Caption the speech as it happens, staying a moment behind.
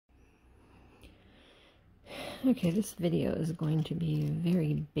Okay, this video is going to be a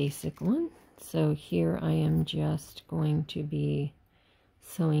very basic one. So here I am just going to be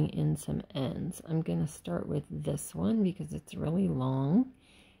sewing in some ends. I'm going to start with this one because it's really long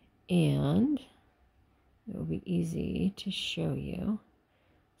and it will be easy to show you.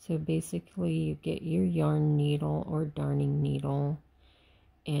 So basically you get your yarn needle or darning needle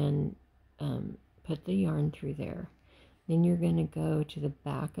and put the yarn through there. Then you're going to go to the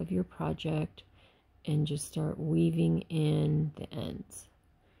back of your project and just start weaving in the ends.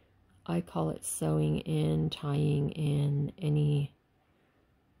 I call it sewing in, tying in, any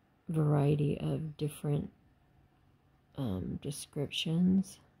variety of different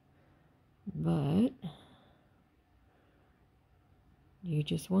descriptions, but you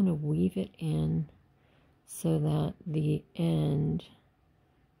just want to weave it in so that the end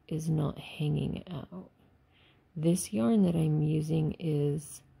is not hanging out. This yarn that I'm using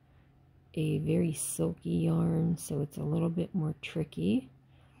is a very silky yarn, so it's a little bit more tricky.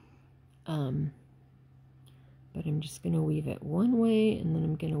 But I'm just going to weave it one way and then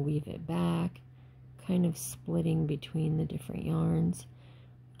I'm going to weave it back, kind of splitting between the different yarns.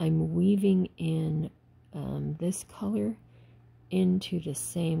 I'm weaving in this color into the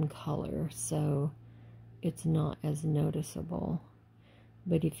same color, so it's not as noticeable.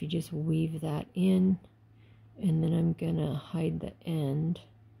 But if you just weave that in, and then I'm going to hide the end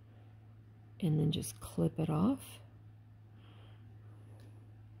and then just clip it off.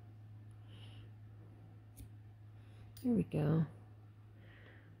 There we go.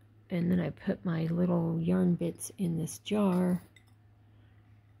 And then I put my little yarn bits in this jar.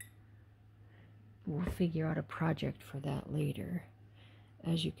 We'll figure out a project for that later.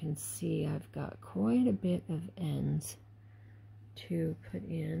 As you can see, I've got quite a bit of ends to put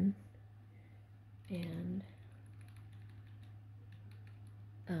in. And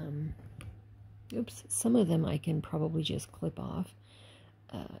oops, some of them I can probably just clip off.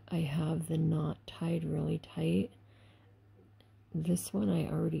 I have the knot tied really tight. This one I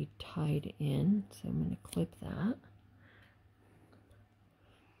already tied in, so I'm going to clip that.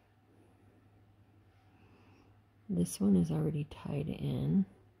 This one is already tied in.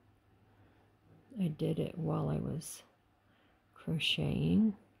 I did it while I was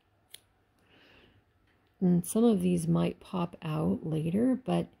crocheting. And some of these might pop out later,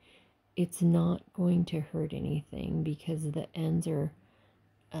 but it's not going to hurt anything because the ends are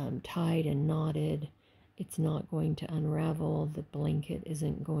tied and knotted. It's not going to unravel. The blanket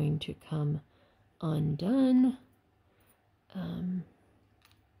isn't going to come undone. And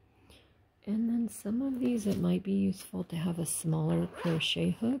then some of these, it might be useful to have a smaller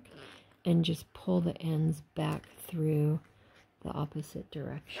crochet hook and just pull the ends back through the opposite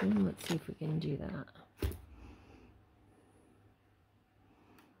direction. Let's see if we can do that.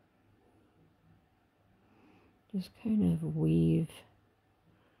 Just kind of weave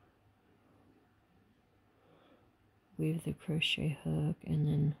the crochet hook and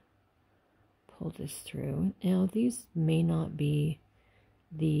then pull this through. Now these may not be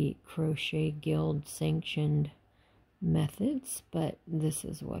the Crochet Guild sanctioned methods, but this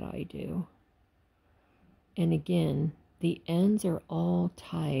is what I do. And again, the ends are all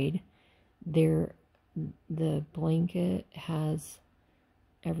tied. The blanket has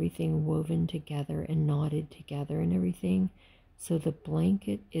everything woven together and knotted together and everything, so the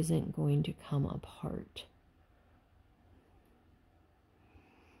blanket isn't going to come apart.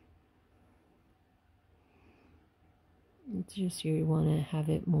 It's just you want to have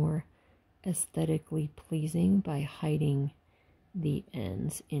it more aesthetically pleasing by hiding the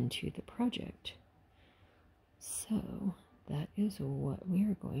ends into the project. So that is what we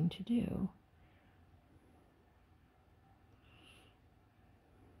are going to do.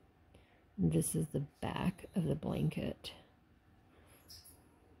 This is the back of the blanket.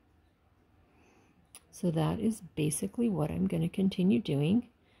 So that is basically what I'm going to continue doing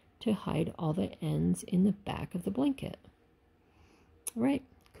to hide all the ends in the back of the blanket. All right,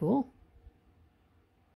 cool.